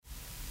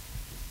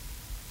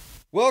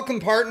Welcome,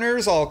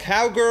 partners, all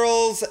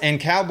cowgirls and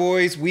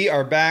cowboys. We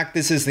are back.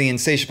 This is the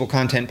Insatiable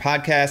Content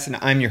Podcast, and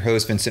I'm your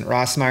host, Vincent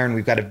Rossmeyer, and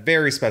we've got a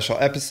very special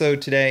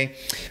episode today.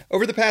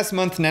 Over the past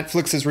month,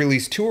 Netflix has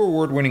released two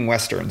award-winning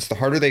westerns, The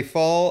Harder They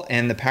Fall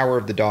and The Power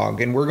of the Dog,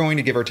 and we're going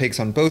to give our takes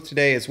on both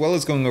today, as well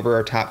as going over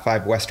our top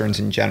 5 westerns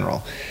in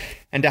general.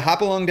 And to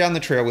hop along down the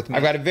trail with me,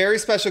 I've got a very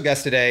special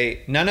guest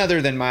today, none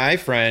other than my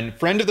friend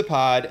of the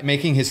pod,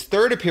 making his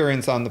third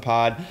appearance on the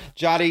pod,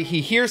 Jody.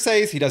 He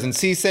hearsays, he doesn't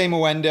see-say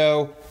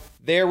Mwendo.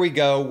 There we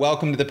go.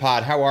 Welcome to the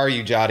pod. How are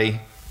you, Jody?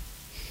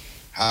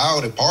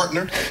 Howdy,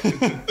 partner.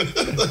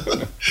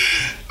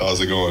 How's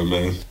it going,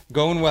 man?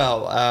 Going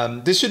well.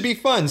 This should be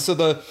fun. So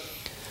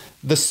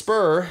the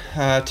spur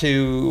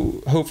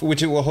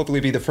which it will hopefully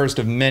be the first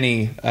of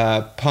many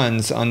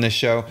puns on this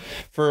show,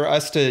 for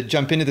us to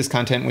jump into this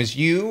content was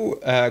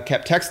you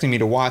kept texting me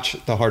to watch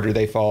The Harder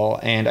They Fall,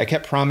 and I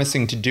kept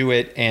promising to do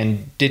it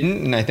and didn't,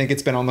 and I think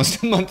it's been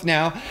almost a month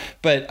now,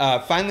 but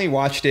finally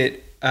watched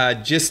it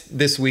just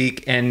this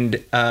week,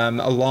 and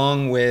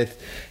along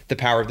with The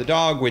Power of the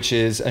Dog, which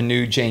is a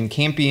new Jane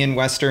Campion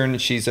Western.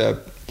 She's a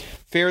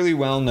fairly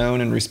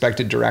well-known and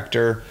respected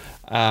director,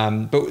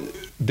 but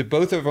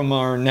both of them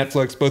are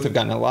Netflix. Both have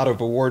gotten a lot of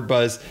award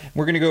buzz.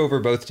 We're going to go over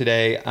both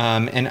today,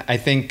 and I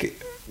think,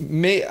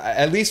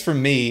 at least for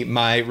me,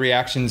 my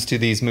reactions to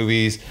these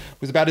movies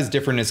was about as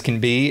different as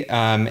can be,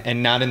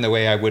 and not in the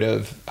way I would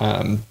have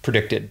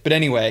predicted. But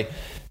anyway,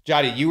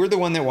 Jody, you were the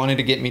one that wanted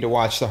to get me to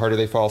watch The Harder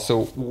They Fall.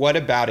 So what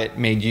about it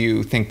made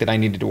you think that I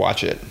needed to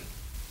watch it?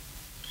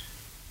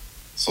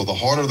 So The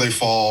Harder They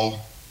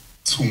Fall,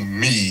 to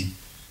me,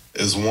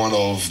 is one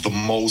of the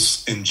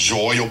most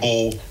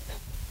enjoyable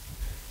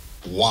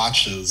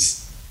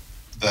watches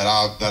that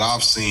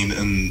I've seen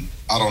in,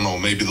 I don't know,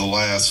 maybe the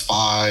last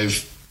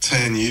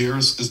 5-10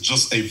 years. It's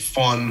just a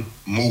fun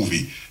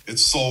movie.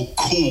 It's so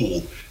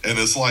cool, and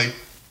it's like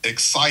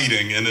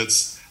exciting, and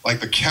it's like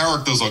the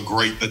characters are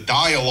great. The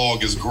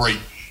dialogue is great.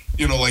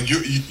 You know, like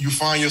you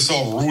find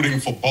yourself rooting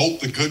for both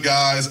the good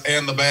guys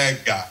and the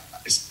bad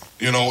guys.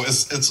 You know,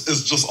 it's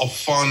just a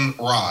fun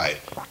ride.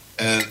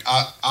 And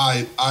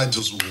I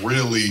just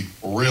really,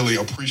 really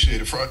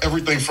appreciate it. For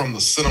everything from the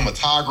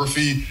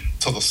cinematography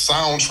to the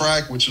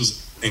soundtrack, which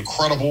is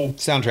incredible.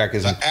 Soundtrack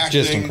is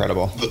just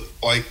incredible.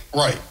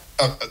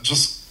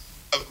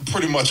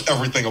 Pretty much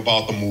everything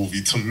about the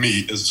movie to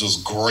me is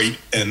just great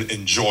and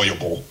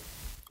enjoyable.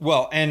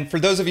 Well, and for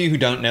those of you who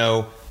don't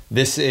know,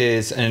 this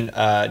is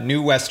a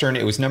new Western.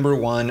 It was number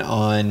 1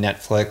 on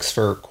Netflix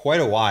for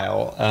quite a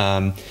while,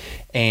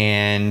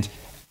 and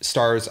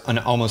stars an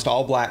almost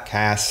all-black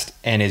cast,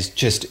 and is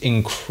just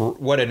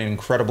what an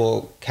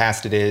incredible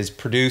cast it is.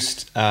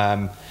 Produced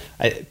and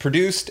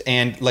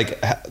like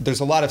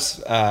there's a lot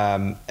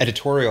of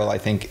editorial, I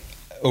think,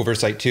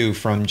 oversight too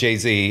from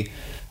Jay-Z.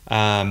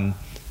 But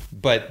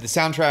the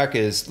soundtrack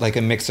is like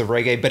a mix of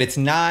reggae, but it's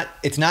not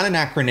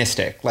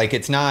anachronistic. Like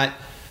it's not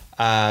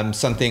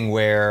something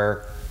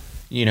where,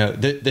 you know,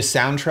 the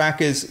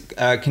soundtrack is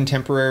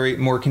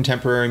more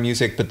contemporary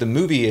music, but the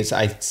movie is,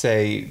 I'd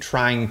say,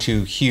 trying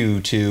to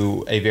hew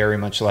to a very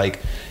much like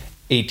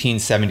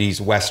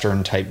 1870s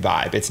Western type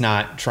vibe. It's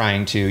not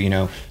trying to, you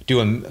know,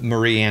 do a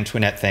Marie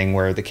Antoinette thing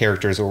where the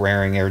characters are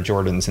wearing Air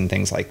Jordans and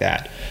things like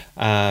that.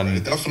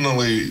 It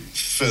definitely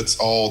fits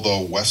all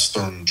the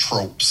Western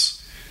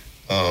tropes.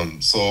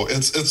 So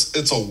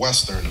it's a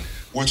Western.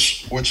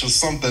 Which is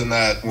something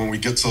that when we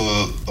get to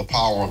The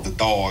Power of the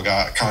Dog,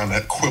 I kind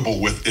of quibble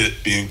with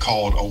it being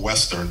called a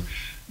Western.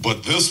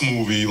 But this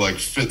movie like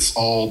fits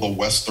all the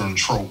Western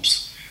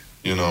tropes,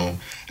 you know.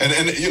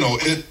 And you know,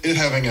 it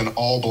having an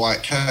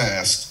all-black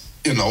cast,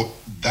 you know,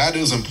 that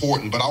is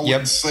important. But I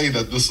wouldn't say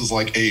that this is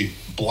like a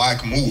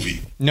black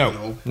movie. No, you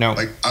know? No.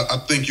 Like I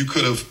think you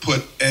could have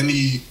put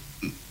any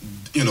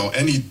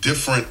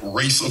different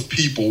race of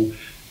people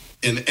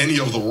in any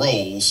of the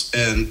roles,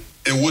 and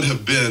it would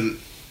have been...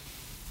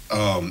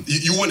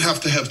 you wouldn't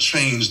have to have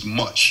changed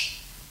much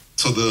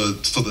to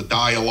the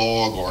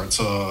dialogue or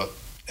to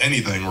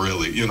anything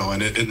really, you know,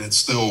 and it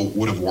still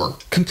would have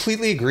worked.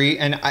 Completely agree.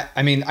 And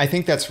I mean, I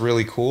think that's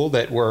really cool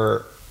that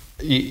we're,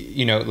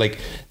 you know, like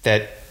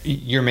that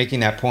you're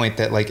making that point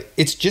that like,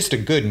 it's just a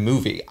good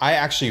movie. I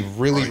actually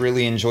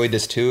really enjoyed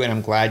this too. And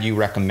I'm glad you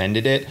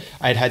recommended it.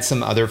 I'd had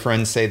some other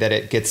friends say that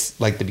it gets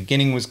like the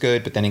beginning was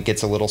good, but then it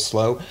gets a little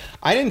slow.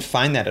 I didn't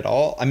find that at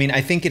all. I mean,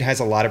 I think it has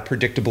a lot of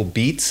predictable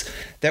beats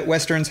that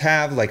Westerns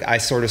have. Like I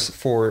sort of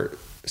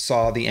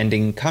foresaw the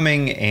ending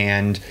coming,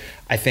 and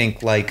I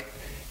think like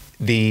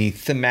the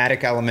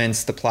thematic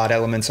elements, the plot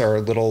elements are a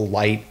little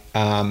light,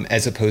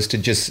 as opposed to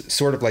just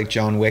sort of like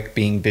John Wick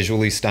being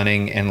visually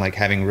stunning and like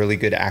having really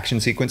good action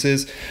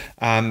sequences.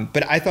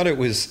 But I thought it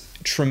was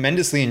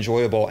tremendously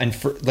enjoyable. And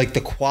for like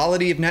the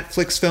quality of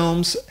Netflix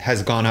films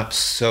has gone up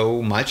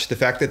so much. The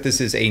fact that this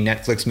is a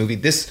Netflix movie,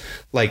 this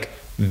like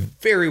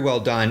very well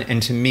done.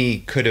 And to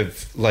me could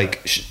have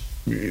like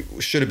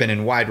should have been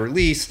in wide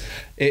release.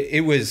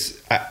 It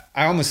was,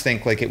 I almost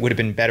think like it would have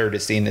been better to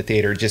see in the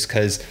theater just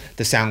because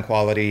the sound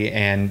quality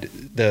and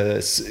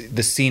the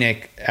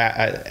scenic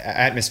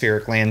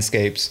atmospheric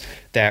landscapes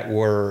that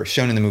were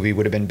shown in the movie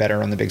would have been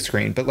better on the big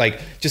screen. But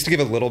like, just to give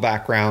a little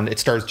background, it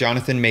stars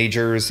Jonathan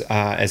Majors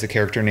as a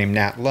character named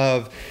Nat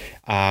Love.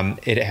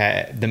 It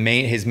had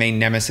his main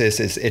nemesis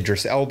is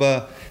Idris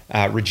Elba.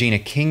 Regina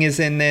King is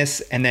in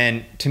this, and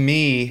then to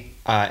me,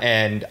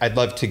 and I'd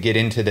love to get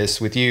into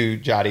this with you,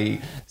 Jody.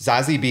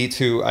 Zazie Beetz,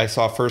 who I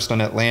saw first on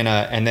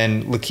Atlanta, and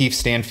then Lakeith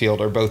Stanfield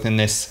are both in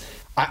this.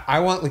 I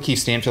want Lakeith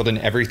Stanfield in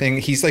everything.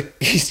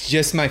 He's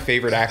just my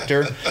favorite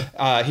actor.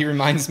 He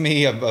reminds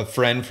me of a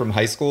friend from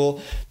high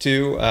school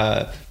too,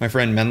 my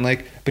friend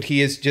Menlik. But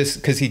he is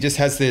just, because he just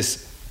has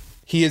this.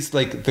 He is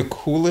like the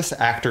coolest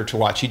actor to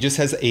watch. He just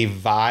has a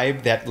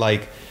vibe that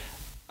like,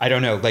 I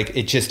don't know, like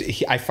it just,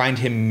 I find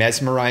him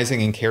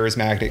mesmerizing and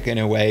charismatic in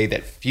a way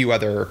that few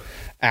other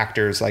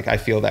actors, like I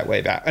feel that way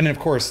about. And of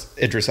course,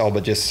 Idris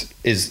Elba just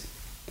is,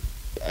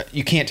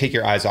 you can't take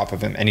your eyes off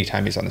of him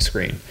anytime he's on the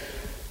screen.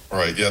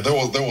 Right. Yeah. There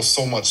was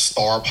so much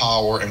star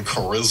power and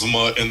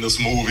charisma in this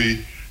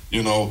movie.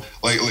 You know,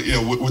 like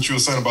what you were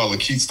saying about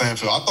Lakeith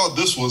Stanfield. I thought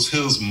this was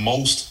his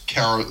most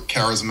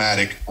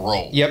charismatic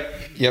role. Yep.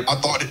 I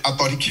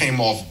thought he came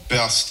off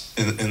best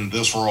in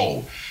this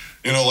role.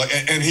 You know, like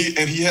and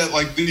he had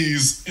like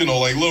these, you know,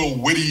 like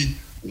little witty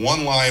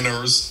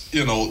one-liners.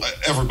 You know,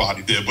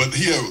 everybody did, but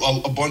he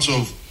had a bunch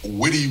of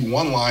witty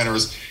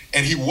one-liners,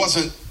 and he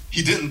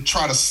didn't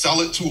try to sell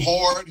it too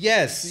hard.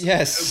 Yes.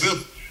 As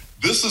if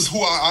this is who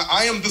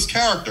I am, this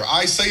character.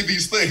 I say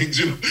these things,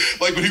 you know,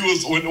 like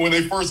when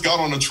they first got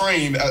on the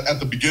train at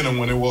the beginning,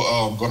 when they were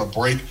going to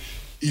break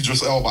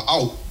Idris Elba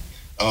out,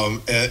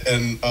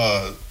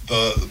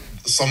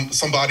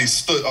 somebody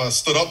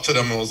stood up to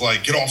them and was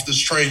like, "Get off this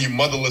train, you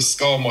motherless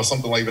scum," or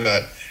something like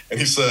that. And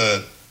he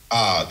said,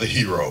 the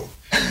hero.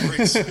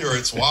 Great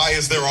spirits, why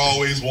is there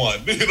always one?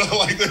 You know,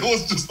 like that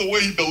was just the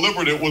way he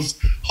delivered it was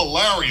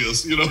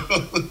hilarious, you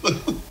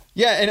know.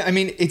 Yeah, and I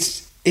mean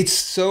it's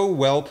so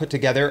well put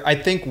together. I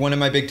think one of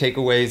my big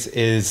takeaways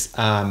is,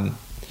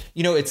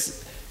 you know,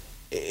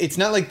 it's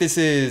not like this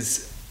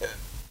is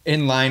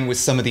in line with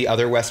some of the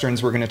other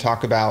Westerns we're going to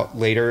talk about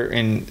later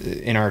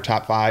in our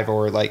top 5,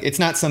 or like, it's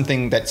not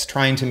something that's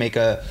trying to make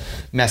a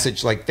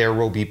message like There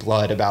Will Be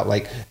Blood about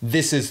like,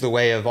 this is the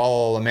way of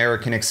all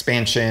American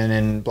expansion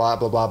and blah,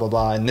 blah, blah, blah,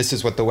 blah. And this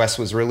is what the West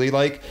was really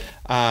like.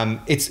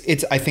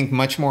 It's, I think,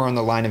 much more on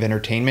the line of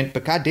entertainment,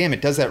 but goddamn,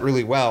 it does that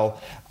really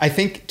well. I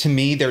think to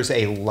me, there's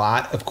a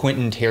lot of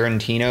Quentin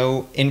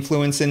Tarantino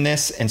influence in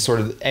this,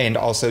 and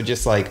also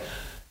just like,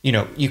 you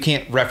know, you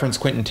can't reference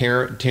Quentin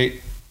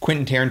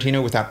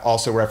Tarantino without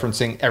also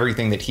referencing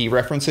everything that he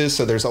references.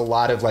 So there's a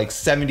lot of like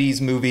 70s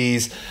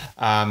movies,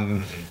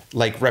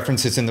 like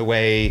references in the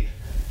way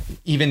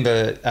even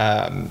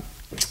the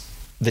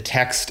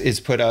text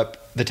is put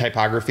up, the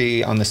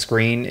typography on the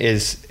screen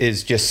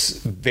is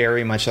just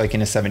very much like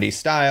in a 70s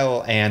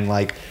style. And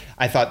like,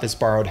 I thought this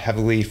borrowed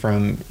heavily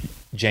from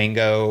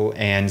Django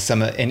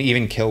and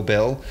even Kill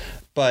Bill,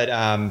 but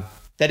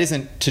that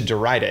isn't to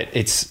deride it.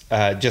 It's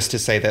just to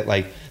say that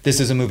like, this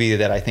is a movie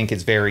that I think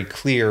is very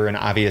clear and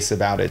obvious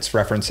about its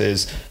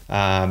references.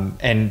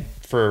 And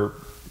for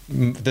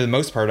the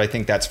most part, I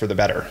think that's for the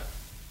better.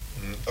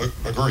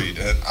 Agreed.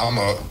 I'm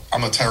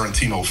a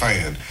Tarantino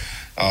fan.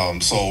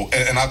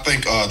 And I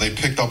think they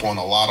picked up on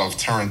a lot of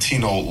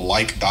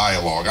Tarantino-like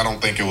dialogue. I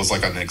don't think it was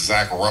like an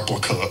exact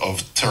replica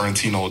of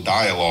Tarantino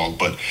dialogue,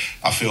 but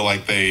I feel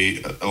like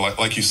they,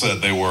 like you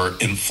said, they were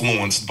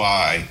influenced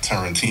by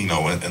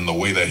Tarantino and the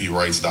way that he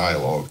writes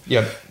dialogue.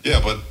 Yep.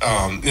 Yeah, but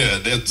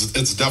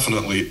it's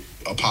definitely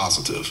a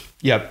positive.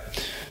 Yep.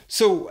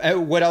 So,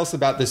 what else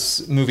about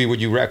this movie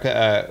would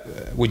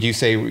you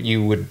say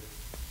you would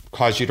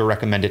cause you to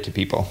recommend it to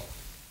people?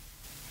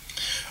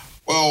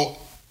 Well,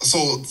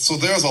 so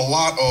there's a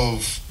lot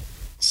of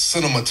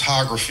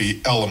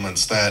cinematography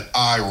elements that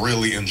I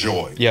really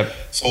enjoy. Yep.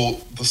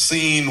 So the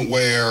scene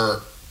where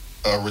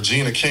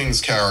Regina King's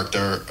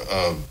character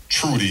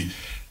Trudy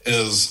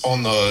is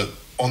on the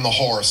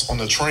horse on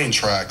the train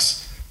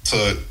tracks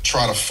to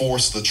try to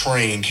force the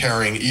train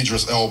carrying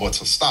Idris Elba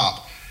to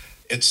stop.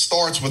 It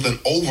starts with an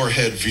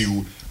overhead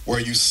view where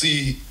you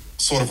see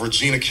sort of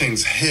Regina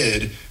King's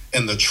head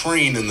and the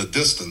train in the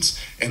distance,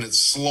 and it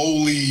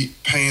slowly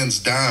pans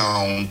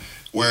down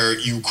where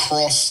you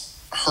cross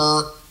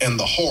her and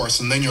the horse,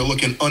 and then you're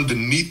looking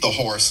underneath the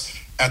horse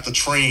at the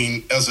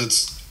train as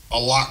it's a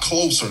lot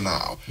closer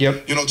now.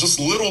 Yep. You know, just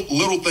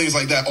little things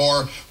like that.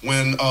 Or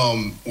when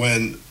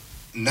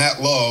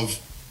Nat Love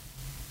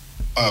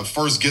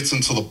first gets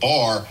into the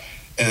bar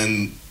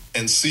and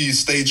sees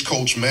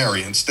Stagecoach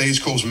Mary, and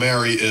Stagecoach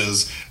Mary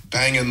is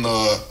banging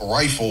the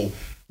rifle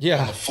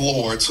on the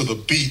floor to the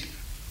beat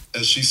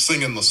as she's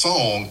singing the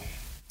song,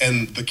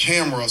 and the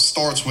camera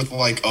starts with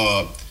like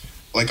a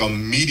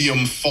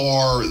medium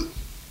far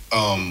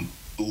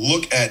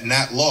look at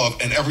Nat Love,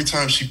 and every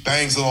time she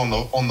bangs it on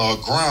the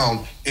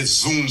ground, it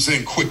zooms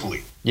in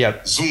quickly.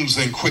 Yep.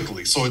 Zooms in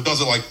quickly. So it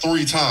does it like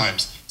 3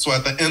 times. So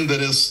at the end of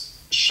this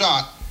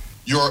shot,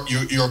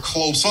 you're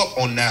close up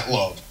on Nat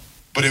Love,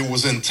 but it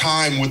was in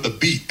time with the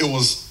beat. It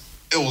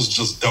was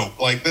just dope.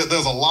 Like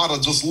there's a lot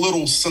of just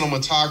little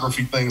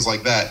cinematography things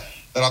like that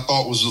I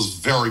thought was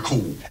just very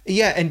cool.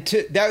 Yeah, and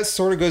that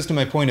sort of goes to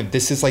my point of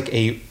this is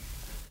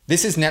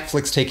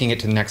Netflix taking it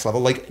to the next level.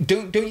 Like,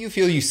 don't you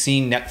feel you've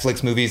seen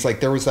Netflix movies? Like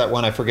there was that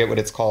one, I forget what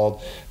it's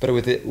called, but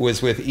it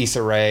was with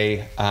Issa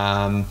Rae.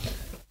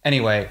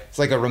 Anyway, it's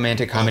like a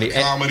romantic comedy.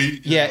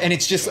 And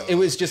it's just it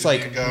was just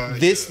like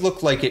this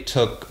looked like it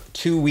took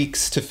 2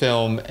 weeks to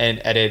film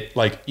and edit.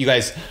 Like you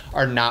guys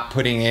are not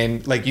putting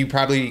in, like you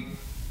probably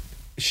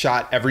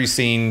shot every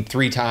scene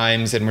 3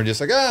 times and we're just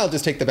like, oh, I'll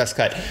just take the best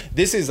cut.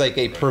 This is like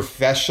a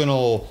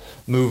professional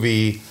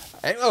movie.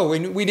 Oh,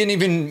 and we didn't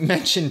even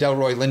mention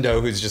Delroy Lindo,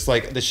 who's just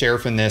like the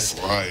sheriff in this,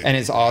 and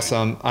is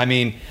awesome. I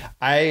mean,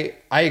 I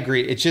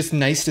agree. It's just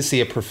nice to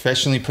see a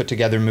professionally put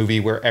together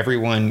movie where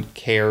everyone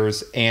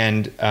cares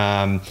and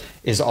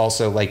is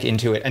also like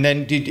into it. And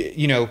then,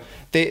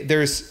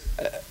 there's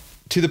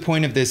to the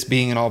point of this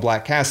being an all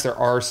black cast, there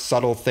are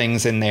subtle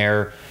things in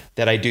there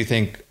that I do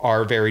think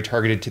are very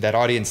targeted to that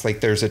audience. Like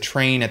there's a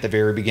train at the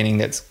very beginning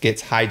that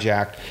gets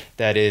hijacked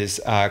that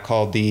is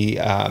called the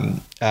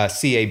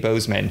C.A.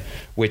 Bozeman,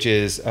 which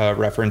is a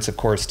reference, of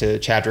course, to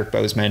Chadwick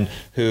Boseman,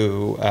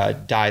 who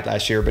died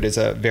last year, but is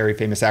a very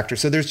famous actor.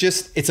 So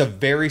it's a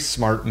very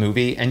smart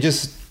movie and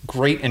just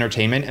great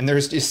entertainment. And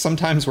there's just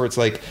sometimes where it's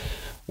like,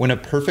 when a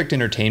perfect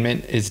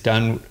entertainment is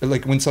done,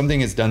 like when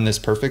something is done this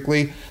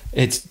perfectly,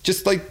 it's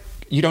just like,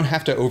 you don't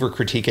have to over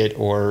critique it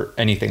or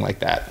anything like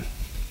that.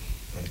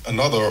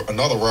 Another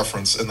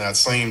reference in that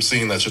same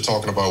scene that you're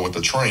talking about with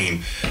the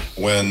train,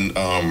 when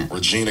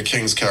Regina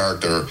King's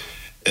character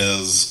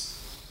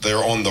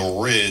they're on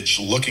the ridge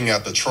looking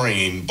at the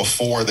train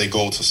before they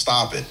go to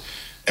stop it,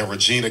 and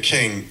Regina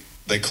King,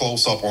 they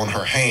close up on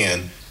her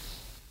hand,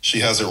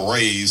 she has it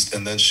raised,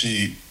 and then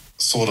she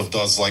sort of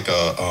does like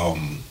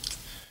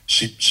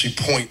she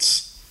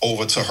points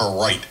over to her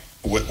right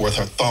with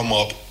her thumb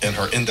up and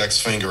her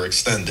index finger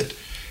extended.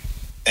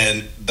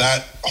 And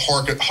that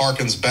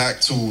harkens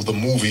back to the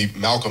movie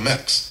Malcolm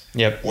X,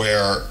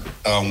 where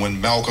when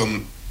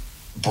Malcolm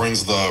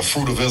brings the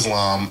Fruit of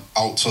Islam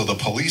out to the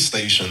police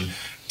station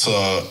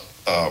to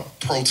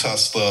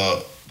protest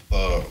the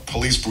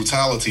police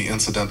brutality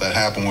incident that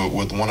happened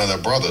with one of their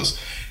brothers.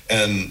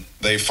 And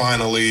they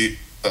finally,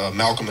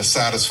 Malcolm is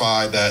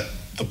satisfied that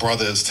the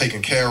brother is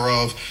taken care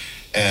of,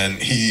 and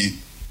he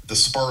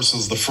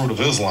disperses the Fruit of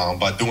Islam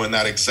by doing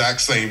that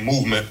exact same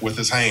movement with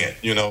his hand,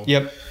 There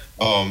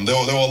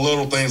were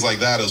little things like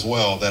that as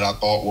well that I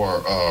thought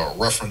were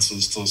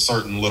references to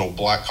certain little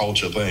black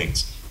culture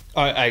things.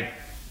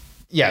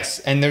 Yes,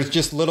 and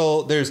there's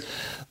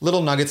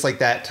little nuggets like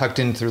that tucked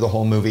in through the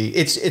whole movie.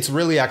 It's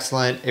really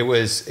excellent.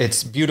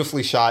 It's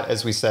beautifully shot,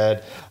 as we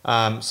said.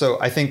 So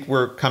I think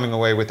we're coming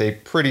away with a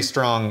pretty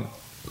strong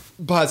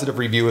positive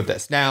review of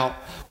this. Now,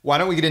 why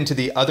don't we get into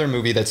the other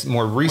movie that's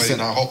more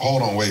recent?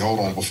 Hold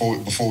on.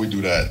 Before we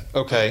do that.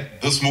 Okay.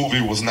 This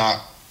was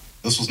not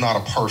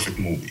a perfect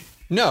movie.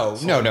 No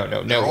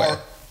way.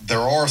 There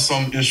are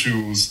some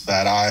issues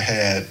that I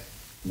had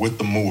with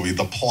the movie,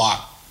 the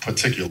plot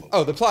particularly.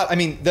 Oh, the plot. I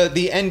mean,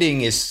 the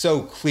ending is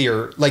so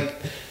clear. Like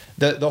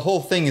the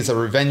whole thing is a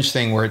revenge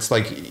thing where it's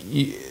like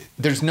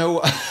there's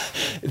no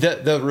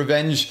the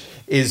revenge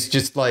is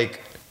just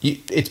like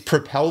it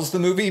propels the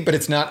movie, but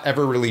it's not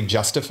ever really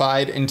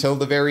justified until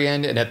the very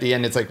end. And at the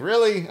end, it's like,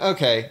 really?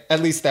 Okay.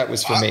 At least that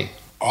was for me.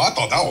 I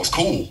thought that was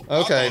cool.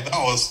 Okay. I thought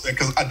that was,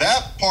 because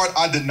that part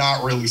I did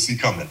not really see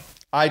coming.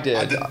 I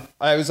did.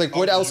 I was like,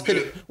 what else could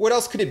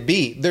it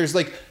be?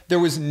 There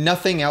was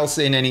nothing else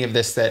in any of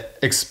this that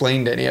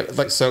explained any of it.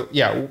 Like, so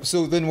yeah.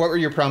 So then what were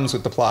your problems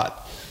with the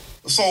plot?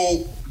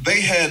 So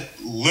they had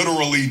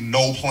literally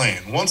no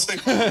plan. Once they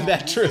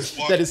that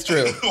is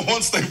true.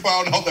 Once they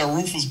found out that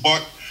Rufus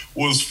Buck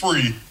was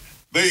free,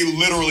 they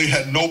literally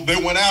they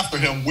went after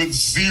him with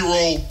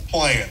zero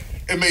plan.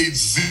 It made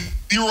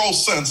zero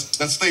sense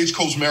that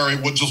Stagecoach Mary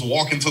would just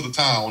walk into the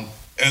town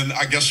and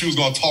I guess she was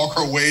going to talk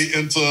her way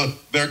into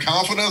their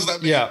confidence.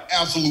 That made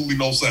absolutely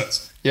no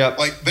sense. Yeah,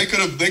 like they could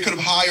have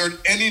hired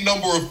any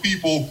number of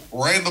people,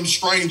 random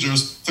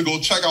strangers, to go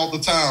check out the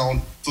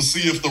town to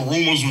see if the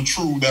rumors were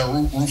true that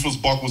Rufus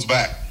Buck was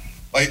back.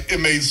 Like, it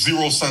made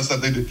zero sense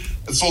that they did.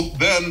 And so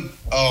then,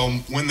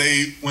 when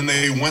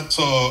they went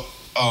to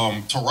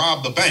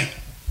rob the bank,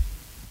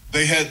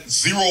 they had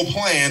zero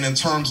plan in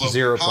terms of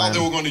how they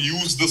were going to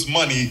use this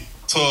money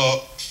to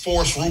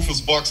force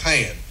Rufus Buck's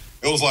hand.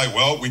 It was like,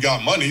 well, we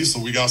got money,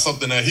 so we got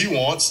something that he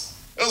wants.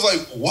 It was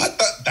like,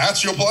 what?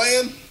 That's your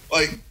plan?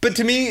 Like, but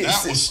to me,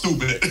 that was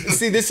stupid.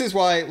 See, this is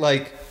why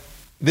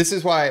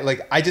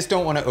I just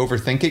don't want to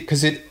overthink it,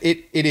 because it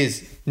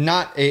is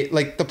not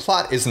the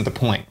plot isn't the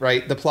point,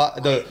 right? The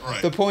plot,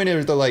 the point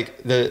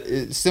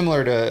is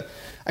similar to,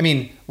 I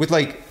mean, with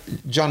like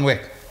John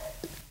Wick,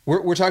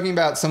 We're talking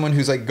about someone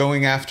who's like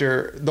going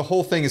after, the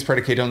whole thing is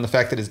predicated on the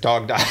fact that his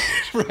dog died,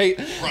 right?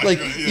 Like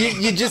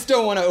you just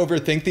don't want to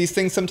overthink these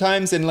things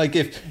sometimes. And like,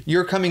 if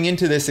you're coming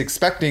into this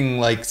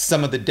expecting like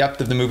some of the depth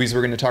of the movies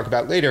we're going to talk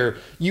about later,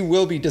 you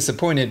will be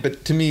disappointed.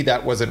 But to me,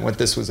 that wasn't what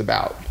this was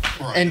about.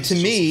 Right. And to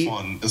me,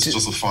 it's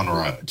just a fun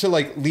ride. To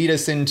like lead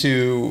us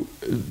into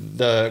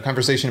the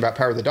conversation about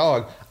Power of the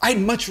Dog, I'd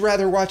much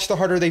rather watch The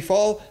Harder They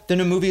Fall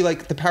than a movie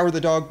like The Power of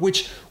the Dog,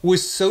 which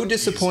was so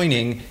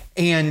disappointing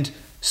and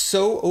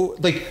so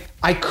like,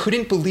 I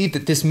couldn't believe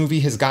that this movie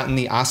has gotten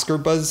the Oscar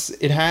buzz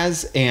it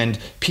has, and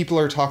people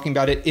are talking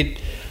about it.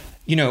 It,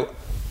 you know,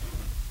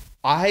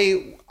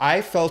 I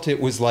felt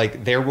it was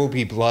like There Will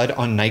Be Blood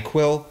on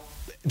NyQuil.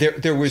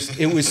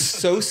 It was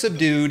so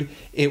subdued.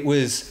 It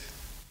was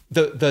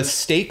the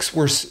stakes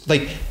were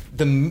like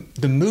the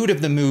mood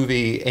of the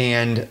movie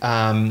and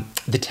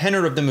the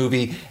tenor of the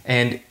movie,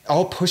 and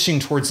all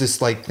pushing towards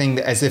this like thing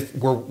that as if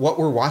what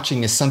we're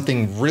watching is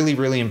something really,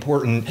 really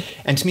important.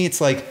 And to me, it's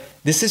like,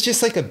 this is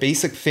just like a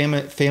basic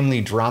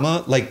family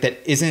drama, like that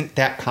isn't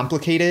that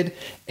complicated,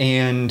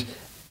 and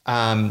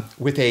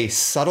with a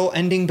subtle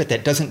ending, but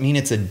that doesn't mean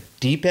it's a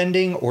deep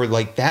ending or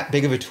like that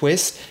big of a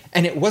twist.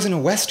 And it wasn't a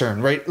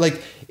Western, right? Like,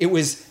 it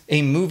was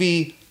a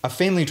movie, a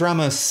family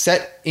drama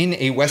set in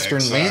a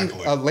Western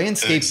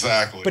landscape,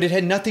 but it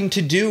had nothing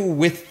to do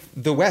with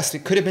the West.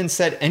 It could have been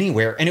set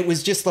anywhere. And it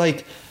was just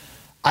like,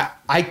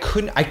 I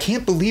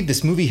can't believe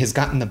this movie has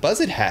gotten the buzz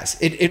it has.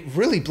 It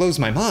really blows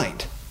my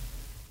mind.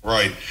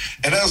 Right.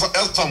 And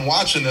as I'm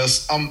watching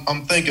this,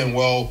 I'm thinking,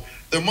 well,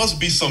 there must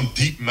be some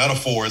deep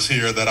metaphors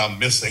here that I'm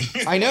missing.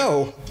 I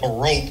know. A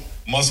rope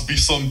must be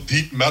some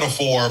deep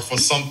metaphor for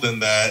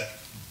something that,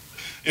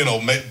 you know,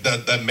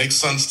 that makes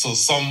sense to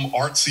some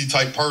artsy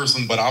type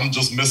person, but I'm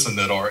just missing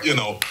it, or, you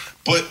know.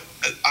 But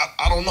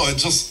I don't know. It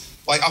just,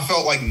 like, I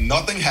felt like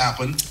nothing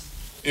happened.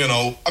 You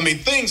know, I mean,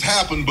 things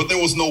happened, but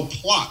there was no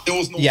plot. There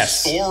was no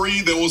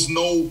story. There was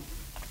no...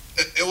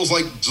 It was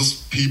like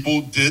just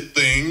people did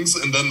things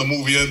and then the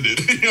movie ended.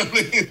 You know what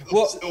I mean? It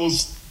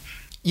was...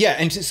 Yeah,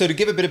 and so to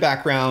give a bit of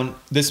background,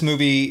 this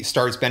movie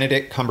stars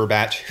Benedict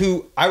Cumberbatch,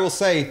 who I will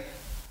say,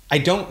 I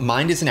don't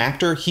mind as an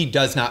actor. He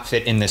does not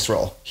fit in this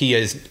role.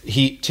 His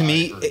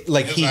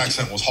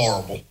accent was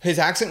horrible. His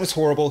accent was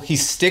horrible.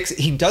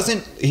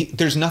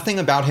 There's nothing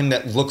about him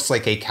that looks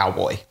like a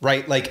cowboy,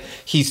 right? Like,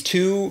 he's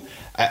too...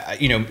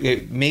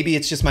 maybe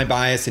it's just my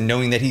bias and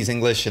knowing that he's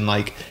English and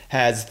like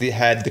had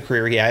the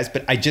career he has,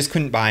 but I just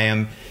couldn't buy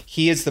him.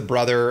 He is the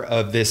brother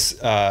of this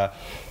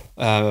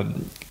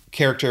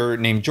character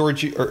named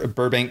George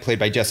Burbank, played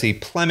by Jesse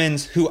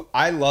Plemons, who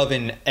I love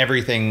in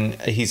everything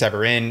he's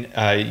ever in.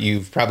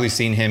 You've probably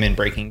seen him in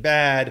Breaking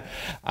Bad.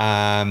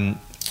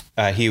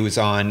 He was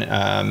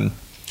on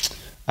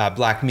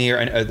Black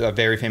Mirror, a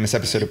very famous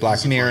episode of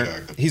Black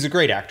Mirror. He's a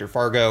great actor,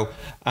 Fargo.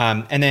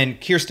 And then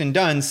Kirsten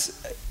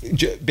Dunst,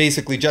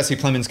 basically Jesse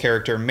Plemons'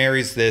 character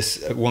marries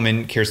this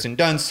woman, Kirsten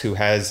Dunst, who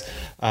has,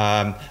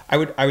 I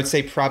would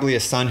say probably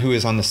a son who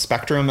is on the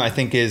spectrum. I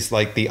think is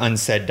like the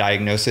unsaid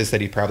diagnosis that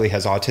he probably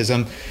has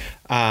autism.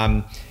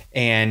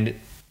 And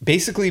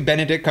basically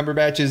Benedict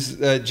Cumberbatch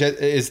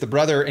is the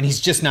brother, and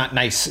he's just not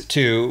nice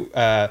to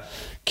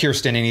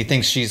Kirsten, and he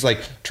thinks she's like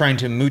trying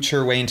to mooch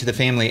her way into the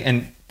family,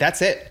 and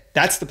that's it.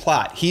 That's the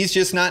plot. He's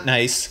just not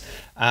nice.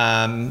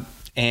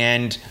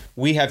 And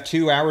we have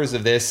 2 hours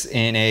of this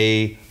in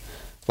a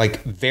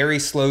like very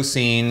slow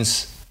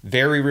scenes,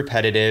 very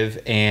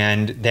repetitive.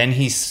 And then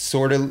he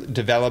sort of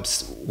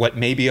develops what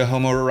may be a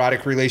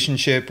homoerotic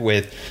relationship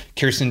with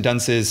Kirsten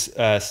Dunst's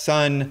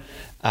son.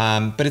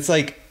 But it's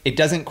like, it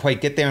doesn't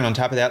quite get there. And on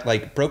top of that,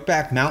 like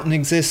Brokeback Mountain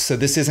exists. So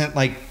this isn't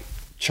like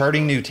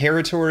charting new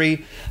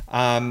territory.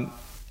 And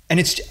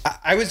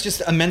I was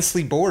just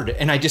immensely bored,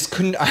 and I just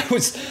couldn't. I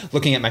was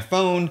looking at my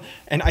phone,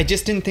 and I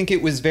just didn't think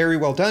it was very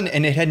well done.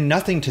 And it had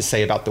nothing to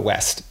say about the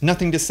West,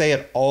 nothing to say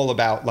at all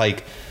about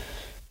like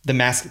the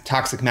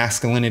toxic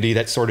masculinity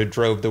that sort of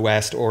drove the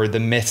West, or the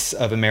myths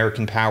of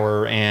American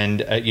power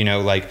and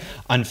like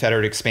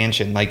unfettered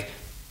expansion. Like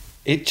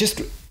it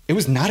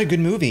was not a good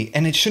movie,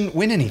 and it shouldn't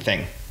win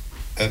anything.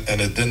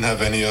 And it didn't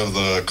have any of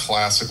the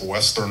classic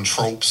Western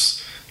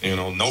tropes.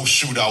 No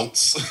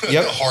shootouts,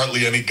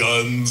 hardly any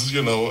guns.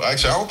 Actually,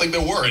 I don't think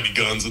there were any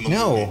guns in the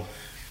movie.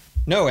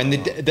 No, and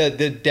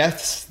the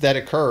deaths that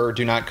occur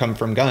do not come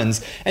from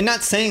guns. And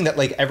not saying that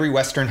like every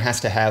Western has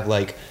to have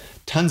like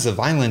tons of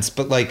violence,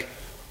 but like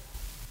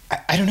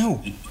I don't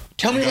know.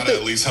 Tell me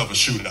at least have a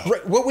shootout.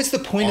 Right, what was the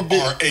point of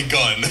this? Or a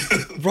gun.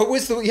 What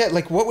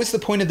was the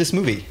point of this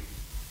movie?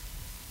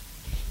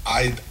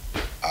 I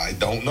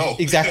don't know.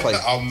 Exactly.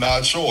 I'm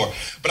not sure,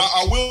 but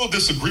I will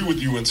disagree with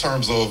you in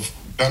terms of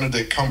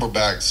Benedict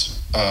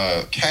Cumberbatch's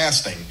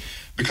casting,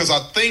 because I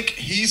think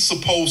he's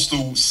supposed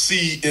to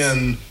see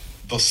in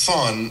the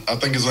son, I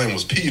think his name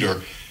was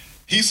Peter,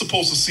 he's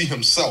supposed to see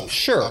himself.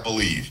 Sure. I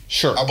believe.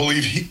 Sure. I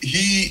believe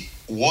he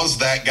was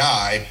that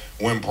guy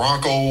when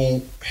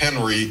Bronco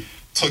Henry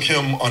took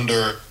him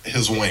under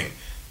his wing,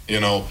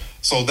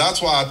 So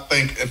that's why I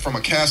think from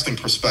a casting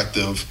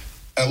perspective,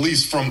 at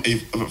least from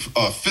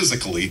a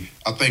physically,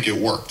 I think it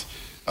worked.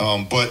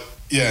 But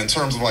yeah, in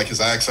terms of like his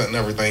accent and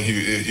everything,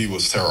 he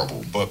was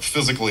terrible. But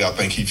physically, I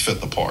think he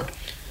fit the part.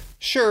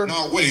 Sure.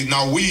 Now wait,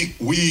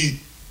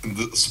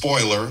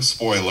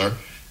 spoiler,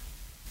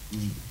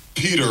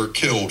 Peter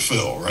killed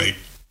Phil, right?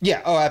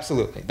 Yeah. Oh,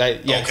 absolutely.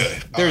 Yes.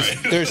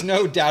 Okay. There's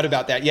no doubt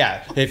about that.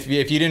 Yeah. If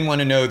you didn't want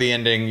to know the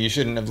ending, you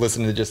shouldn't have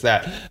listened to just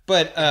that.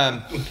 But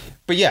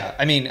yeah.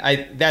 I mean,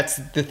 that's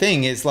the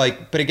thing is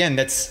like. But again,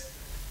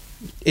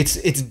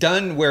 it's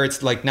done where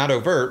it's like not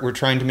overt. We're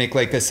trying to make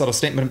like a subtle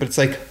statement, but it's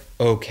like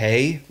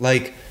okay,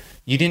 like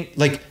you didn't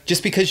like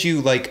just because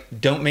you like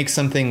don't make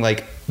something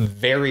like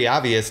very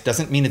obvious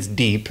doesn't mean it's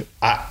deep.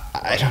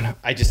 I don't know.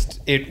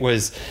 It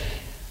was.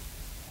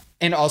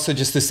 And also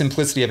just the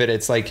simplicity of it.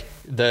 It's like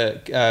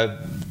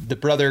the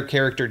brother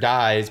character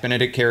dies,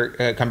 Benedict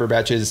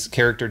Cumberbatch's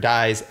character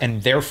dies,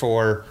 and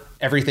therefore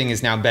everything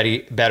is now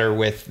better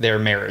with their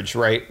marriage,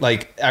 right?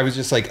 Like I was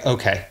just like,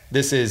 okay,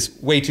 this is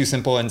way too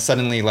simple, and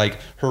suddenly like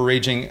her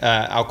raging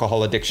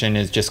alcohol addiction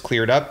is just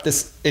cleared up.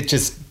 It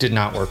just did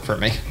not work for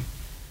me.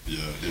 Yeah,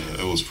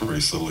 it was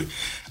pretty silly.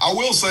 I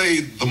will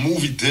say the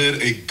movie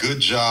did a good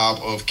job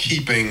of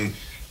keeping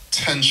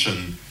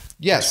tension.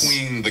 Yes.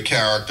 Between the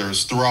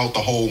characters throughout the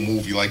whole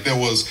movie. Like there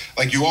was,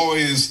 like the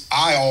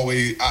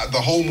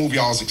whole movie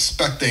I was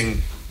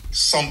expecting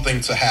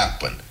something to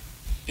happen.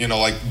 You know,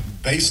 like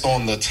based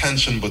on the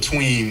tension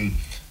between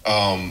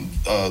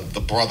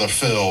the brother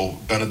Phil,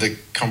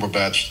 Benedict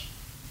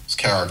Cumberbatch's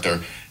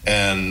character,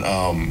 and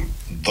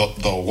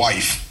the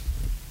wife,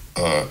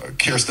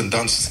 Kirsten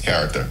Dunst's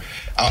character.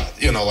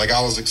 You know, like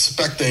I was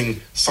expecting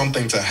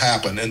something to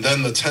happen. And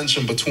then the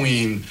tension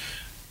between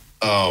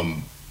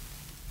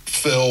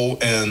Phil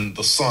and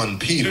the son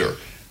Peter,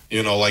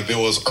 you know, like there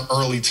was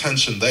early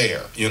tension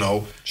there, you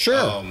know.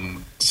 Sure.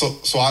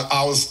 So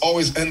I was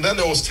always, and then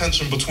there was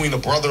tension between the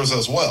brothers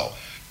as well.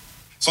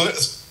 So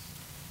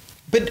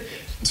but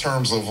in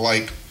terms of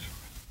like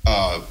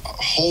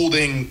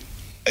holding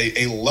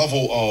a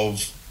level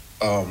of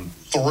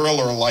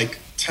thriller-like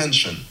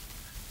tension,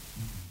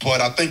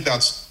 but I think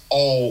that's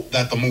all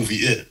that the movie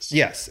is.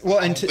 Yes. Well,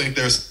 I don't think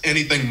there's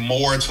anything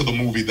more to the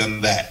movie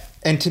than that.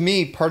 And to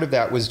me, part of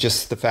that was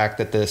just the fact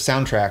that the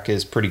soundtrack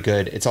is pretty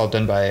good. It's all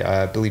done by,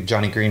 I believe,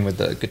 Johnny Green, with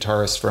the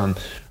guitarist from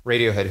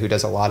Radiohead, who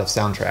does a lot of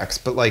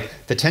soundtracks. But like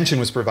the tension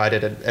was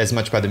provided as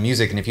much by the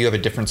music. And if you have a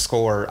different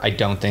score, I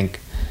don't think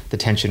the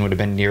tension would have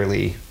been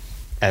nearly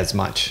as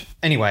much.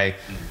 Anyway,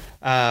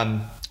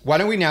 why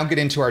don't we now get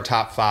into our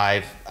top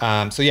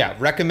 5? So yeah,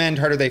 recommend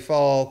Harder They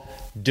Fall.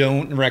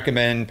 Don't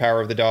recommend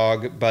Power of the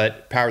Dog,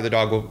 but Power of the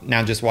Dog will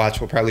now just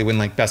watch will probably win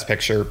like Best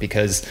Picture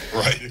because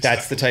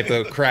that's the type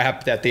of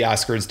crap that the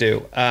Oscars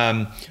do.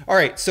 All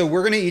right, so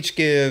we're going to each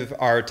give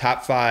our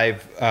top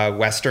 5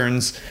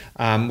 Westerns.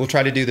 We'll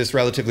try to do this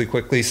relatively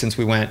quickly since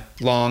we went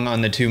long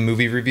on the 2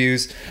 movie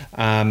reviews.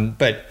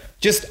 But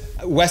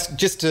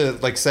just to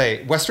like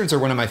say, Westerns are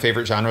one of my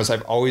favorite genres.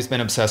 I've always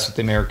been obsessed with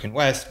the American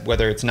West,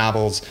 whether it's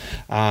novels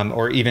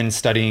or even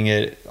studying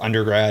it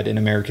undergrad in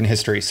American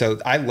history. So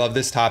I love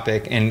this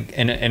topic and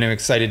I'm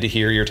excited to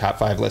hear your top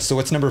 5 list. So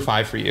what's number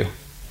 5 for you?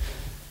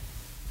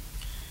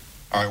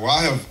 All right.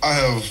 Well, I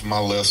have my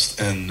list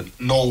in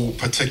no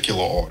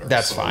particular order.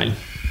 That's fine.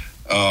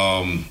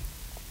 I'm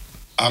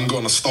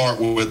going to start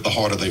with The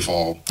Harder They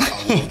Fall.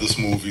 I love this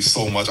movie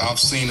so much. I've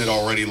seen it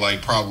already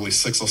like probably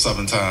 6 or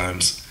 7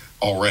 times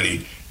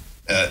already.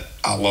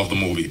 I love the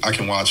movie. I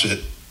can watch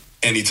it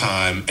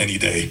anytime, any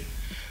day.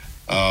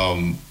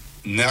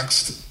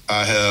 Next,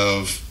 I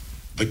have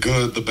The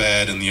Good, the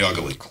Bad, and the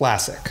Ugly.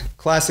 Classic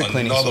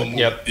Clint Eastwood.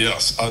 Yep.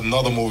 Yes,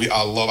 another movie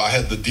I love. I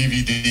had the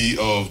DVD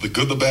of The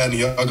Good, the Bad, and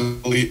the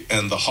Ugly,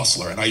 and The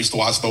Hustler, and I used to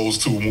watch those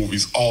 2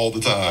 movies all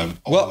the time.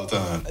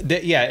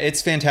 Yeah,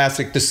 it's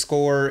fantastic. The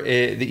score,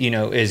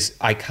 is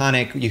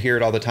iconic. You hear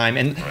it all the time.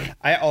 And right.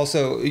 I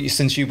also,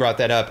 since you brought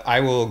that up, I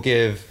will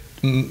give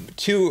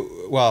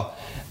 2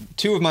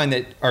 of mine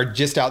that are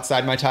just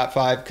outside my top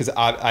 5 because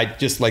I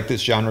just like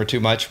this genre too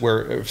much.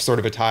 We're sort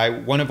of a tie.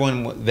 One of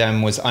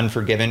them was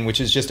Unforgiven,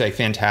 which is just a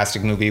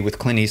fantastic movie with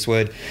Clint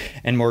Eastwood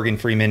and Morgan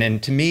Freeman.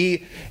 And to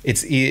me,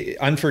 it's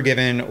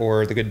Unforgiven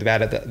or The Good, the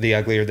Bad, the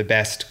Ugly are the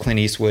best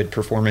Clint Eastwood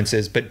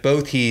performances. But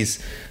both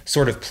he's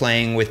sort of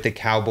playing with the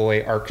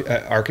cowboy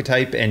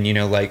archetype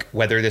and, like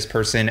whether this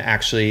person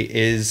actually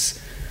is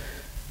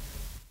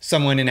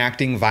someone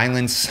enacting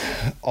violence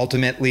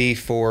ultimately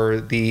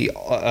for the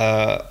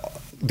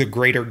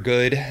greater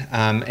good,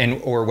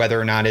 or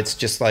whether or not it's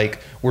just like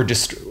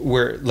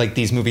we're like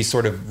these movies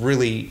sort of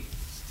really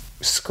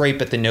scrape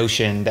at the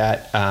notion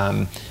that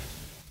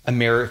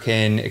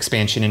American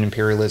expansion and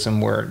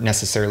imperialism were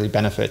necessarily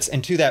benefits.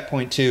 And to that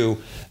point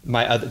too,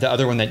 the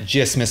other one that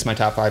just missed my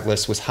top 5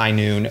 list was High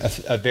Noon,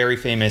 a very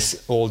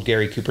famous old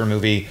Gary Cooper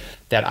movie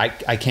that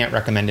I can't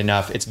recommend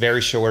enough. It's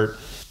very short,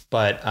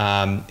 but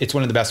it's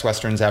one of the best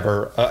Westerns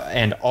ever,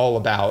 and all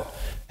about,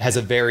 has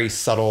a very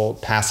subtle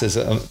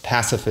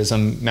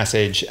pacifism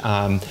message,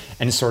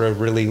 and sort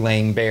of really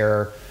laying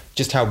bare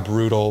just how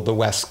brutal the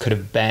West could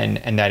have been,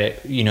 and that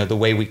it, the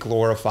way we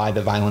glorify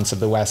the violence of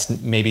the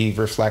West maybe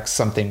reflects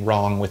something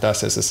wrong with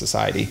us as a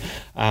society.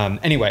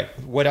 Anyway,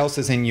 what else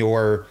is in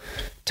your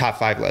top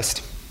 5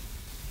 list?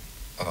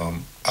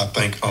 I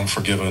think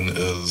Unforgiven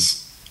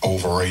is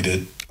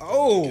overrated.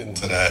 Oh,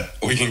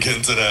 we can get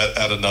into that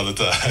at another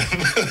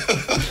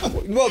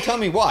time. Well, tell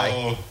me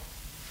why.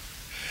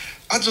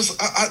 I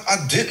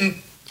didn't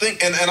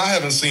think, and I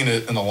haven't seen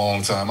it in a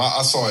long time.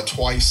 I saw it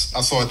twice.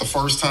 I saw it the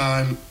first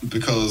time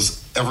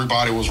because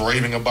everybody was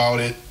raving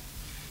about it.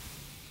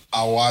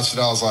 I watched it.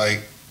 I was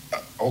like,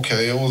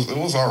 okay, it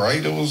was all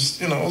right. It was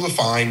it was a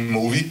fine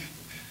movie.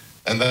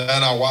 And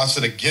then I watched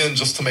it again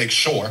just to make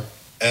sure,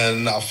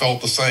 and I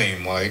felt the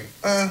same. Like,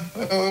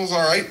 it was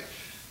all right.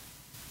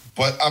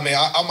 But I mean,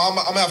 I'm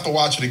gonna have to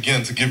watch it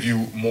again to give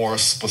you more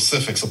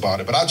specifics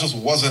about it. But I just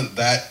wasn't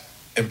that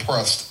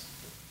impressed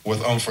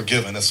with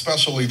Unforgiven,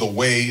 especially the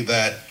way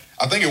that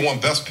I think it won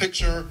Best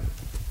Picture.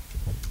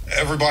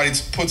 Everybody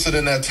puts it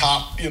in that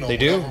top, they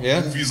do,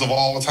 yeah, movies of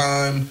all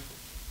time.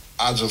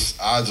 I just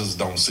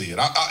don't see it.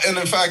 And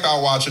in fact,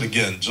 I'll watch it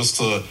again just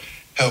to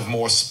have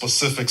more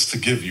specifics to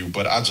give you.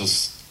 But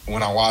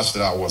when I watched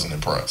it, I wasn't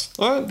impressed.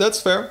 All right,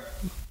 that's fair.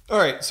 All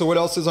right, so what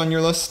else is on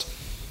your list?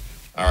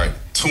 All right,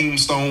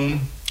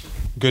 Tombstone.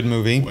 Good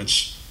movie.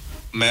 Which,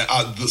 man,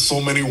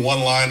 so many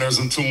one-liners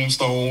in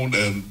Tombstone,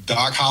 and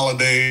Doc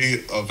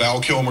Holliday,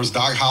 Val Kilmer's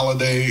Doc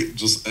Holliday,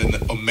 just an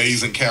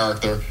amazing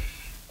character.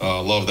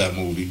 Love that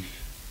movie.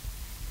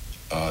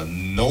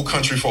 No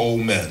Country for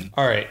Old Men.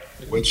 All right.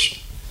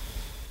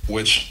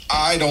 Which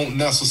I don't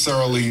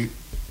necessarily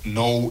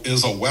know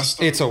is a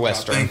Western. It's a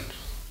Western.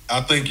 I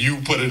think you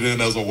put it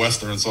in as a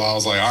Western, so I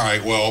was like, all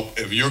right, well,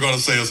 if you're going to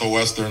say it's a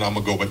Western, I'm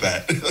going to go with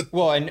that.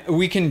 Well, and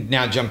we can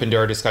now jump into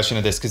our discussion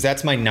of this, because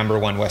that's my number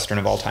 1 Western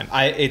of all time.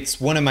 It's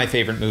one of my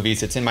favorite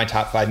movies. It's in my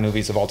top 5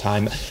 movies of all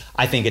time.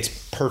 I think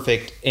it's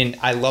perfect, and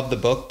I love the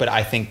book, but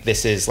I think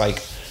this is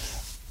like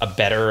a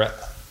better...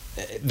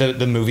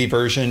 The movie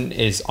version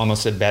is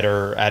almost a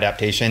better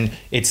adaptation.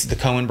 It's the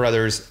Coen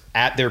brothers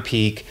at their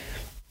peak.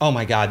 Oh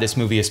my God, this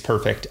movie is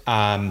perfect.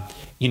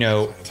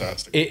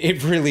 Fantastic.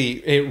 It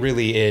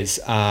really is.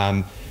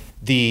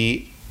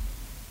 The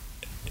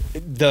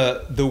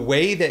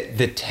way that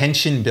the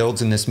tension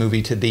builds in this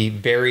movie to the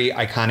very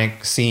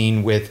iconic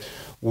scene with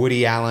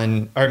Woody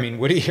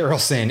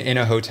Harrelson in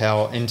a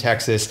hotel in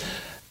Texas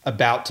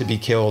about to be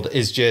killed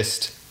is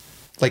just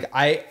like,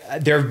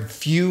 there are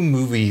few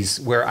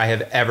movies where I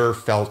have ever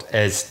felt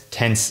as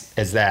tense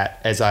as that,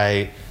 as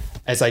I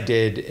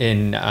did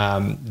in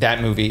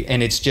that movie.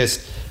 And it's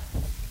just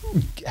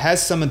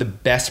has some of the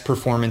best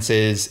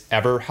performances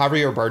ever.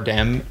 Javier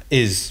Bardem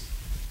is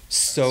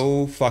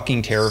so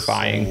fucking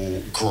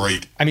terrifying. So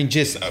great. I mean,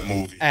 just that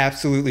movie.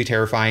 Absolutely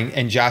terrifying.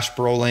 And Josh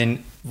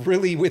Brolin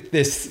really with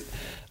this,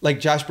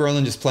 like Josh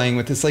Brolin just playing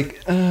with this,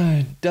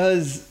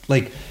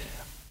 like,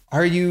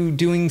 are you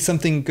doing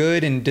something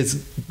good? And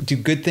do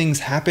good things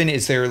happen?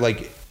 Is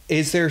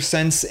there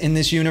sense in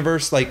this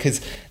universe? Like, because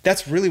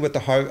that's really what the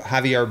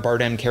Javier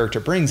Bardem character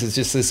brings, is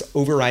just this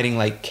overriding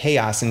like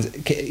chaos. And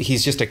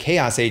he's just a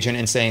chaos agent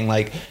and saying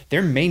like,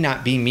 there may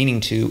not be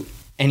meaning to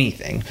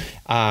anything.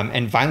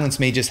 And violence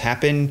may just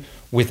happen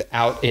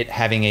without it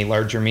having a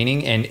larger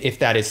meaning. And if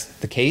that is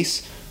the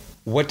case,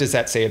 what does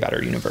that say about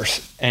our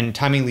universe? And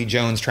Tommy Lee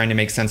Jones trying to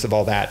make sense of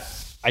all that.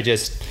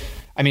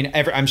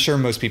 I'm sure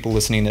most people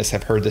listening to this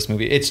have heard this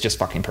movie. It's just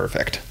fucking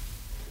perfect.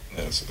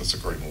 Yeah, it's a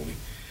great movie.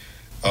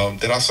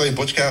 Did I say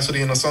Butch Cassidy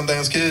and the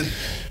Sundance Kid?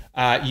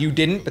 You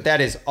didn't, but that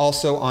is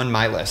also on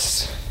my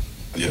list.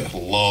 Yeah,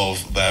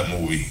 love that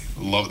movie.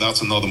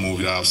 That's another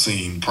movie that I've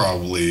seen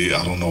probably,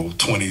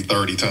 20,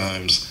 30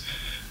 times.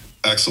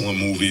 Excellent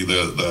movie.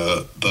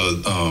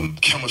 The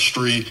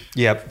chemistry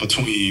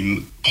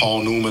between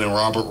Paul Newman and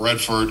Robert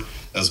Redford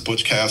as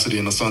Butch Cassidy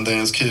and the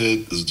Sundance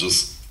Kid is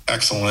just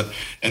excellent.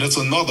 And it's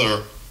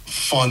another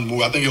fun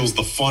movie. I think it was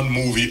the fun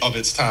movie of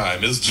its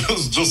time. It's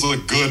just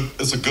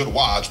a good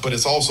watch, but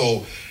it's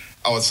also,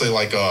 I would say,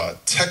 like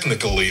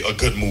technically a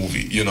good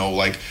movie.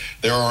 Like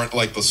there aren't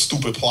like the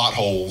stupid plot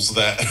holes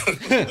that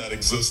that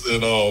exist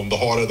in The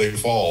Harder They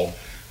Fall.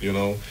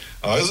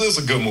 It's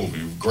a good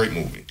movie, great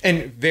movie,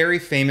 and very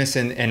famous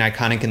and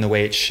iconic in the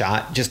way it's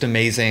shot. Just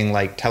amazing,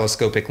 like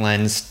telescopic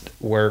lens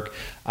work.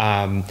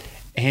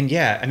 And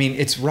yeah, I mean,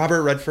 it's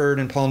Robert Redford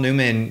and Paul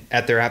Newman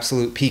at their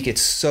absolute peak.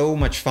 It's so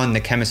much fun, the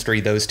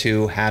chemistry those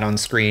two had on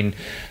screen.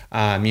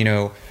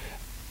 The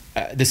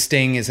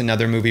Sting is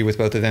another movie with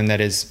both of them that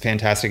is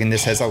fantastic. And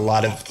this has a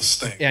lot of... The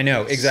Sting. Yeah, I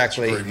know,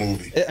 exactly. It's a great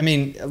movie. I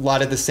mean, a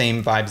lot of the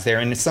same vibes there.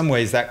 And in some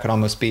ways, that could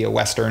almost be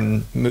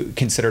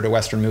considered a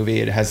Western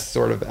movie. It has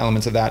sort of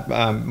elements of that,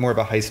 more of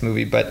a heist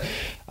movie. But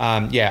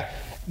yeah.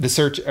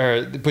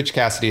 Butch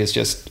Cassidy is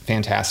just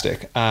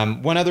fantastic.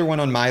 One other one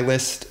on my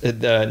list,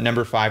 the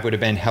number 5 would have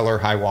been Hell or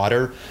High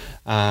Water.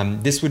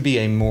 This would be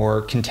a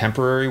more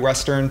contemporary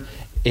Western.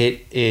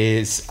 It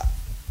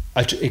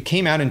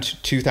came out in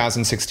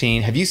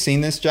 2016. Have you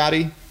seen this,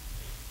 Jody?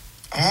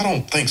 I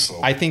don't think so.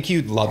 I think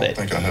you'd love it.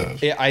 I don't think I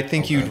have. I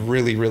think you'd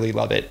really, really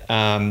love it.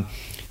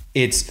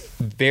 It's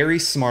very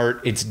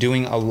smart. It's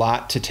doing a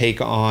lot to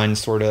take on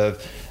sort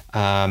of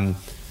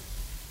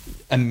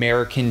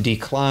American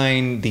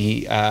decline,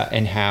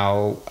 and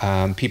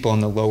how people in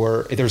the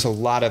lower. There's a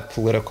lot of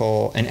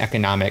political and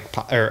economic,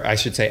 or I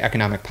should say,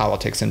 economic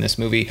politics in this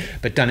movie,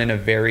 but done in a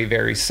very,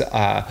 very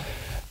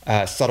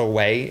subtle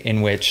way,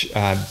 in which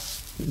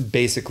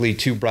basically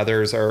two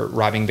brothers are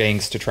robbing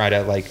banks to try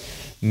to like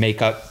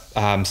make up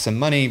some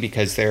money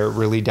because they're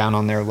really down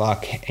on their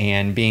luck,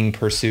 and being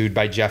pursued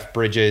by Jeff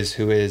Bridges,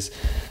 who is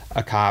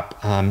a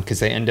cop, because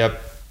they end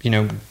up,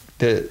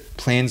 the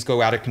plans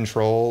go out of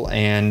control,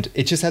 and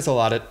it just has a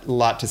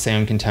lot to say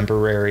on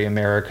contemporary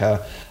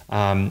America,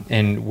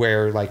 and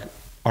where like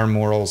our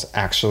morals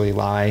actually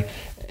lie,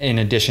 in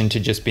addition to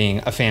just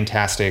being a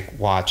fantastic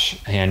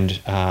watch and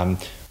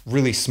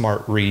really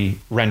smart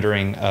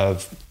rendering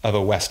of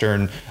a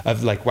Western,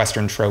 of like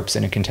Western tropes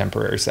in a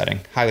contemporary setting.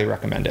 Highly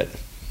recommend it.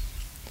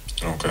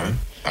 Okay,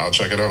 I'll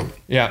check it out.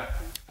 Yeah.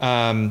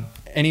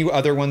 Any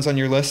other ones on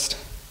your list?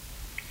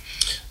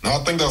 No,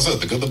 I think that's it.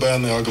 The Good, the Bad,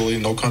 and the Ugly,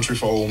 No Country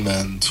for Old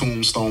Men,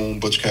 Tombstone,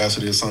 Butch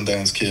Cassidy, A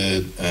Sundance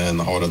Kid, and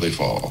The Harder They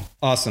Fall.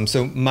 Awesome.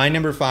 So my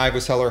number 5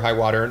 was Hell or High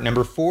Water.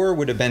 Number 4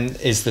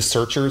 is The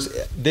Searchers.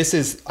 This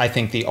is, I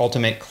think, the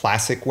ultimate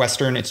classic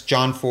Western. It's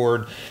John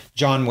Ford,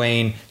 John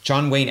Wayne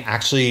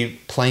actually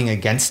playing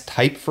against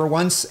type for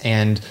once,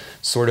 and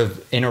sort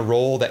of in a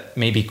role that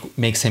maybe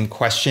makes him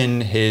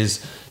question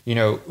his,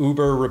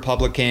 uber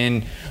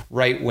Republican,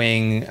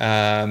 right-wing,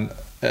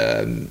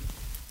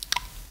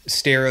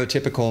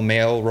 stereotypical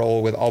male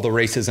role with all the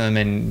racism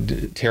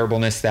and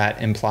terribleness that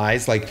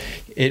implies. Like,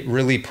 it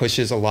really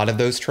pushes a lot of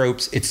those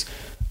tropes. It's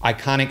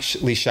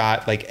iconically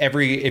shot. Like,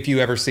 if you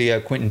ever see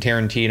a Quentin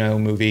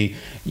Tarantino movie,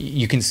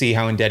 you can see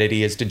how indebted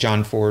he is to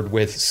John Ford,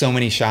 with so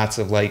many shots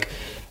of like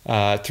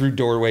through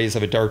doorways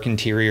of a dark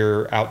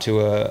interior out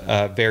to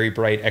a very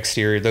bright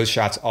exterior. Those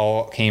shots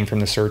all came from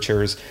The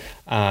Searchers.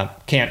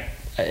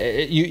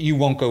 You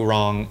won't go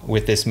wrong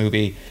with this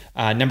movie.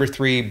 Number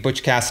 3,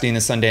 Butch Cassidy and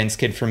the Sundance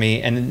Kid for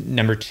me. And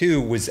number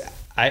 2 was,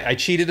 I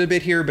cheated a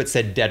bit here, but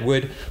said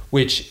Deadwood,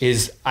 which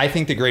is, I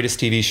think, the greatest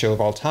TV show of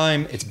all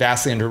time. It's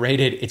vastly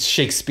underrated. It's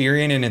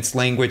Shakespearean in its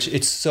language.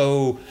 It's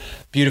so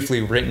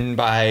beautifully written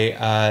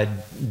by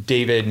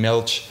David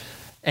Milch.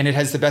 And it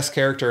has the best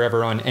character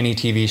ever on any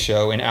TV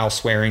show in Al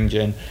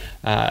Swearingen.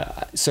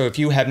 So if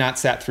you have not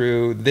sat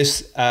through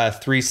this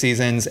 3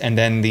 seasons and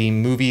then the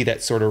movie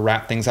that sort of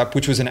wrapped things up,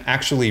 which was an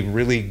actually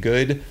really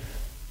good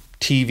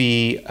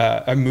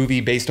a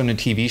movie based on a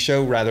TV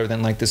show rather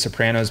than like the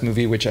Sopranos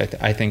movie, which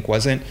I think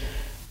wasn't.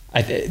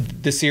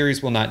 The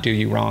series will not do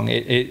you wrong.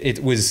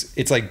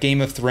 It's like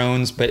Game of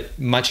Thrones, but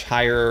much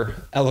higher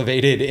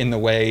elevated in the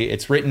way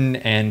it's written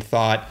and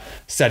thought,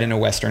 set in a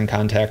Western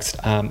context.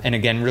 And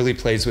again, really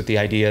plays with the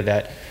idea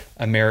that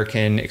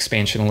American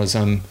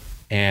expansionism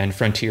and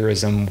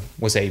frontierism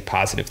was a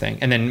positive thing.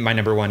 And then my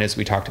number 1, as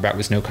we talked about,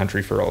 was No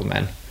Country for Old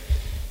Men.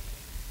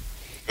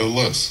 Good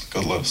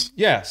list.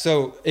 Yeah.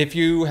 So if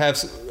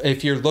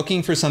you're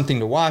looking for something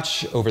to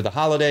watch over the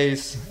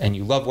holidays and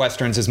you love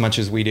Westerns as much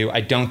as we do, I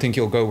don't think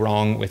you'll go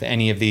wrong with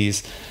any of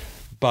these.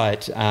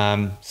 But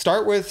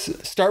start with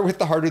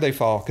The Harder They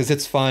Fall, because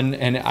it's fun,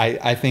 and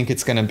I think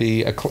it's going to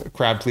be a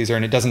crowd pleaser.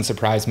 And it doesn't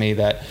surprise me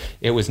that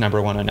it was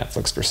number 1 on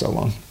Netflix for so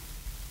long.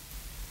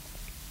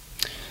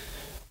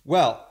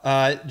 Well,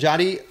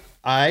 Jody,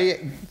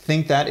 I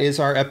think that is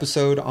our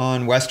episode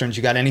on Westerns.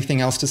 You got anything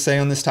else to say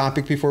on this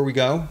topic before we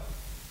go?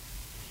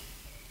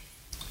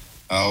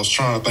 I was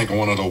trying to think of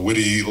one of the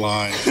witty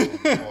lines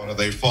or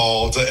they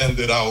fall to end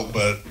it out,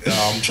 but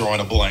I'm drawing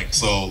a blank.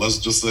 So let's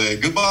just say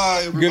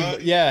goodbye,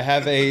 everybody.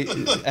 Have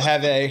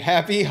a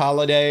happy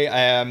holiday.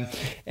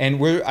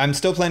 And I'm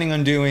still planning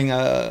on doing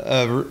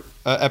a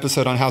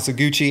episode on House of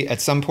Gucci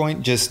at some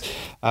point. Just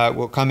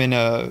will come in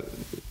a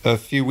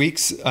few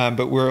weeks,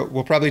 but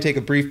we'll probably take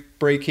a brief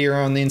break here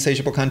on the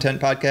Insatiable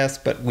Content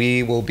Podcast, but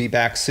we will be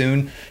back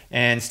soon.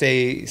 And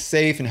stay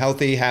safe and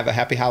healthy. Have a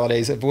happy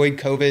holidays. Avoid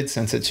COVID,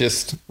 since it's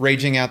just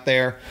raging out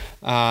there.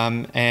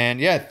 And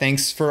yeah,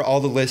 thanks for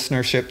all the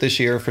listenership this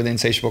year for the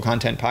Insatiable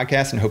Content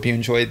Podcast, and hope you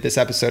enjoyed this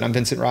episode. I'm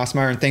Vincent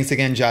Rossmeyer, and thanks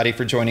again, Jody,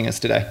 for joining us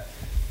today.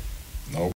 No